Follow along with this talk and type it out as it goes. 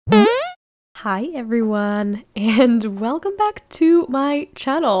Hi everyone, and welcome back to my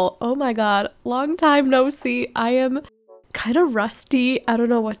channel. Oh my god, long time no see. I am kind of rusty. I don't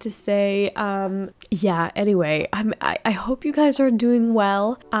know what to say. Anyway, I hope you guys are doing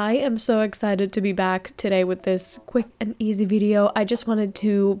well. I am so excited to be back today with this quick and easy video. I just wanted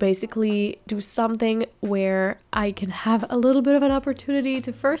to basically do something where I can have a little bit of an opportunity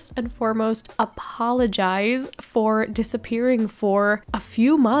to first and foremost apologize for disappearing for a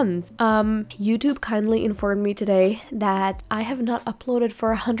few months. YouTube kindly informed me today that I have not uploaded for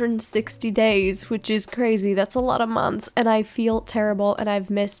 160 days, which is crazy. That's a lot of months. And I feel terrible and I've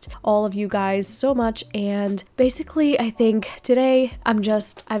missed all of you guys so much. And basically I think today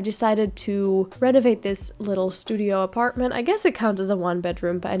I've decided to renovate this little studio apartment. I guess it counts as a one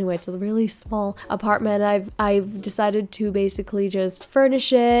bedroom, but anyway, it's a really small apartment. I've decided to basically just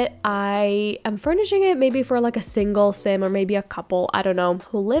furnish it. I am furnishing it maybe for like a single sim or maybe a couple, I don't know,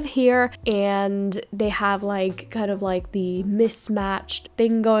 who live here, and they have like kind of like the mismatched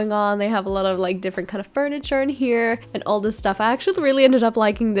thing going on. They have a lot of like different kind of furniture in here and all this stuff. I actually really ended up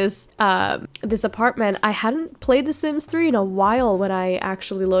liking this apartment. I hadn't played The Sims 3 in a while when I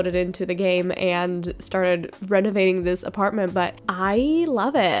actually loaded into the game and started renovating this apartment, but I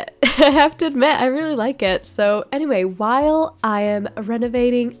love it. I have to admit, I really like it. So anyway, while I am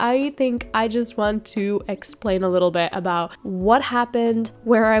renovating, I think I just want to explain a little bit about what happened,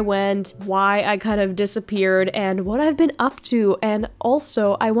 where I went, why I kind of disappeared, and what I've been up to. And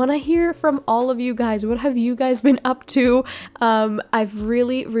also, I want to hear from all of you guys. What have you guys been up to? I've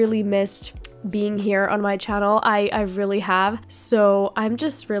really missed being here on my channel. I really have. So I'm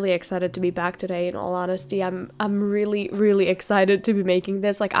just really excited to be back today, in all honesty. I'm really excited to be making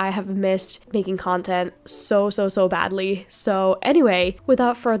this. Like, I have missed making content so badly. So anyway,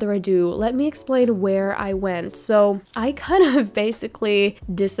 without further ado, let me explain where I went. So I kind of basically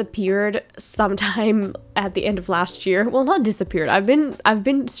disappeared sometime at the end of last year. Well, not disappeared. I've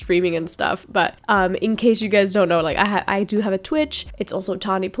been streaming and stuff, but in case you guys don't know, like I do have a Twitch. It's also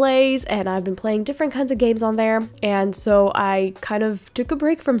Tawny Plays, and I've been playing different kinds of games on there, and so I kind of took a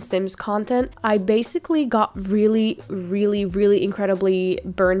break from Sims content. I basically got really incredibly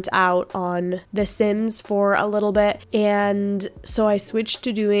burnt out on The Sims for a little bit, and so I switched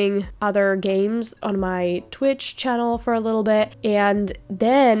to doing other games on my Twitch channel for a little bit, and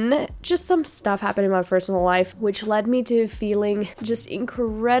then just some stuff happened in my personal life which led me to feeling just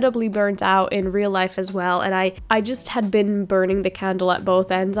incredibly burnt out in real life as well, and I just had been burning the candle at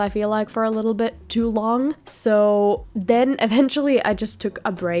both ends, I feel like, for a little bit too long. So then eventually I just took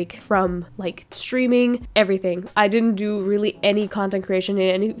a break from like streaming, everything. I didn't do really any content creation in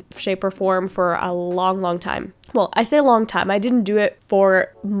any shape or form for a long time. Well, I say a long time. I didn't do it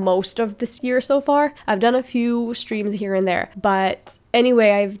for most of this year so far. I've done a few streams here and there, but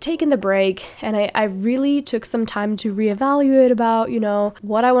anyway, I've taken the break, and I really took some time to reevaluate about, you know,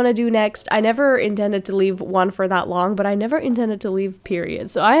 what I want to do next. I never intended to leave one for that long, but I never intended to leave, period.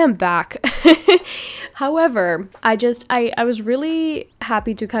 So I am back. However, I was really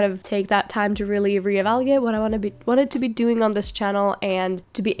happy to kind of take that time to really reevaluate what I wanted to be doing on this channel, and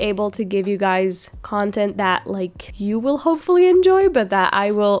to be able to give you guys content that like you will hopefully enjoy, but that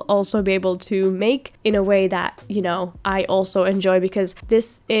I will also be able to make in a way that, you know, I also enjoy, because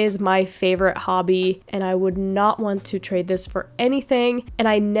this is my favorite hobby and I would not want to trade this for anything. And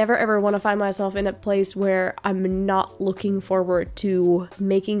I never ever want to find myself in a place where I'm not looking forward to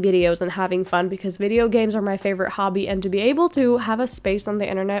making videos and having fun, because video games are my favorite hobby, and to be able to have a space on the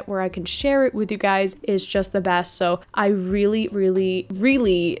internet where I can share it with you guys is just the best. So I really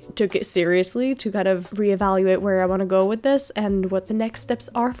took it seriously to kind of reevaluate where I want to go with this and what the next steps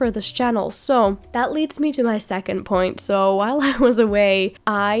are for this channel. So that leads me to my second point. So while I was away,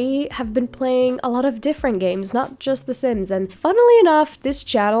 I have been playing a lot of different games, not just The Sims, and funnily enough, this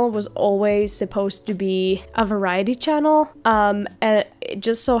channel was always supposed to be a variety channel, and it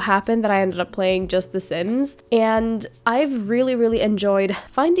just so happened that I ended up playing just The Sims, and I've really enjoyed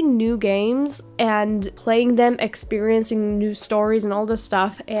finding new games and playing them, experiencing new stories and all this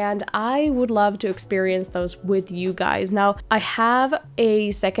stuff, and I would love to experience those with you guys. Now, I have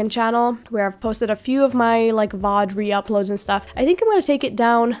a second channel where I've posted a few of my like VOD re-uploads and stuff. I think I'm going to take it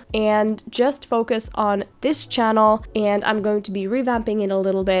down and just focus on this channel, and I'm going to be revamping it a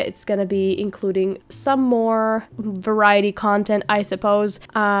little bit. It's going to be including some more variety content, I suppose.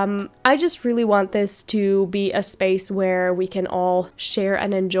 I just really want this to be a space where we can all share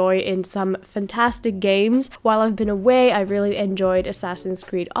and enjoy in some fantastic games. While I've been away, I really enjoyed Assassin's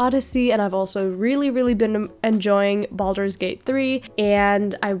Creed Odyssey, and I've also really been enjoying Baldur's Gate 3,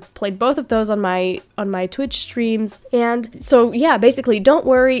 and I played both of those on my Twitch streams. And so yeah, basically don't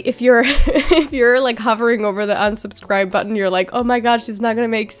worry if you're if you're like hovering over the unsubscribe button, you're like, oh my god, she's not gonna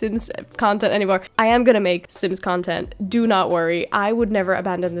make Sims content anymore. I am gonna make Sims content, do not worry. I would never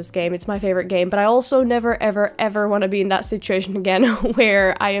abandon this game. It's my favorite game, but I also never ever want to be in that situation again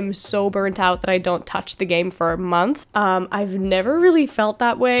where I am so burnt out that I don't touch the game for a month. I've never really felt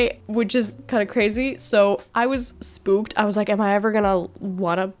that way, which is kind of crazy. So I was spooked. I was like, am I ever gonna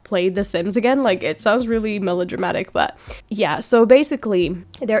want to play The Sims again? Like, it sounds really melodramatic, but yeah. So basically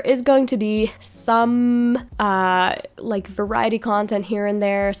there is going to be some like variety content here and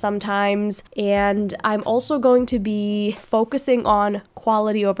there sometimes, and I'm also going to be focusing on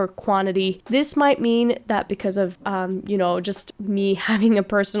quality over quantity. This might mean that because of you know, just me having a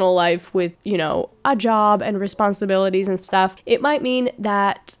personal life with, you know, a job and responsibilities and stuff, it might mean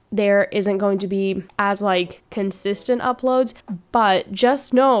that there isn't going to be as like consistent uploads, but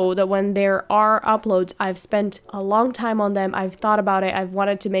just know that when there are uploads, I've spent a long time on them, I've thought about it, I've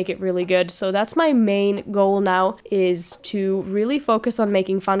wanted to make it really good. So that's my main goal now, is to really focus on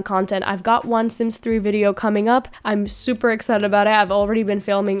making fun content. I've got one Sims 3 video coming up. I'm super excited about it. I've already been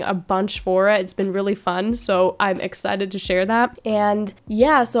filming a bunch for it. It's been really fun, so I'm excited to share that. And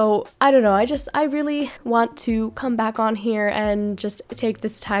yeah, so I don't know, I really want to come back on here and just take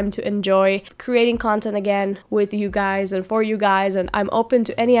this time to enjoy creating content again with you guys and for you guys, and I'm open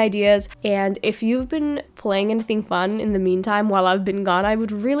to any ideas. And if you've been playing anything fun in the meantime while I've been gone, I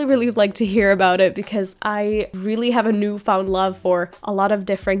would really like to hear about it, because I really have a newfound love for a lot of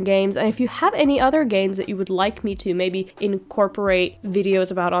different games. And if you have any other games that you would like me to maybe incorporate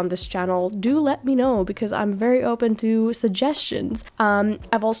videos about on this channel, do let me know, because I'm very open to suggestions.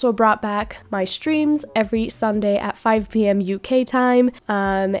 I've also brought back my streams every Sunday at 5 p.m. UK time,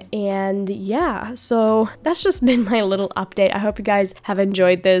 and yeah, so that's just been my little update. I hope you guys have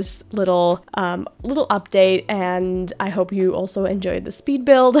enjoyed this little update, and I hope you also enjoyed the speed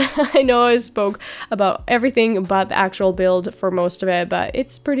build. I know I spoke about everything but the actual build for most of it, but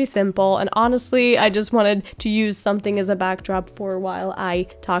it's pretty simple, and honestly, I just wanted to use something as a backdrop for while I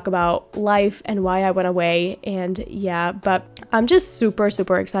talk about life and why I went away. And yeah, but I'm just super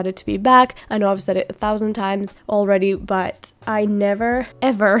excited to be back. I know I've said it 1,000 times already, but I never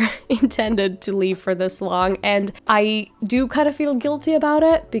ever intended to leave for this long, and I do kind of feel guilty about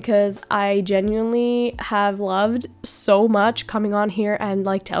it, because I genuinely have loved so much coming on here and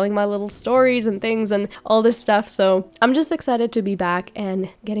like telling my little stories and things and all this stuff. So I'm just excited to be back and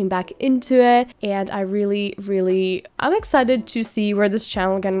getting back into it, and I I'm excited to see where this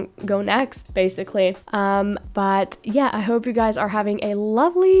channel can go next, basically. But yeah, I hope you guys are having a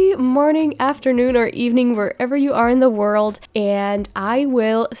lovely morning, afternoon, or evening wherever you are in the world, and I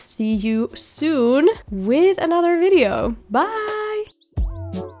will see you soon with another video. Bye!